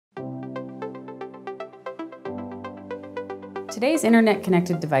Today's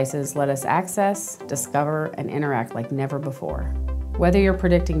internet-connected devices let us access, discover, and interact like never before. Whether you're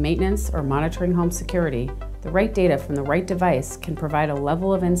predicting maintenance or monitoring home security, the right data from the right device can provide a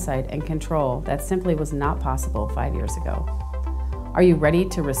level of insight and control that simply was not possible 5 years ago. Are you ready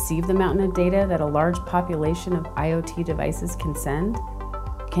to receive the mountain of data that a large population of IoT devices can send?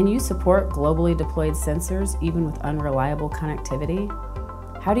 Can you support globally deployed sensors even with unreliable connectivity?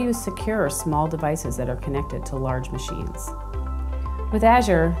 How do you secure small devices that are connected to large machines? With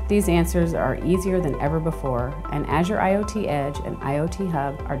Azure, these answers are easier than ever before, and Azure IoT Edge and IoT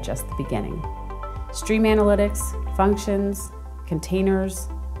Hub are just the beginning. Stream analytics, functions, containers,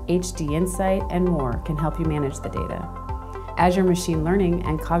 HD Insight, and more can help you manage the data. Azure Machine Learning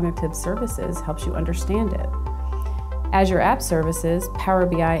and Cognitive Services helps you understand it. Azure App Services, Power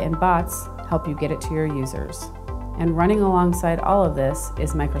BI, and bots help you get it to your users. And running alongside all of this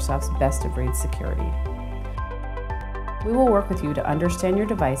is Microsoft's best-of-breed security. We will work with you to understand your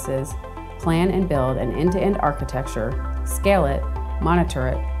devices, plan and build an end-to-end architecture, scale it, monitor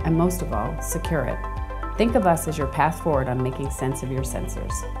it, and most of all, secure it. Think of us as your path forward on making sense of your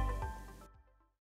sensors.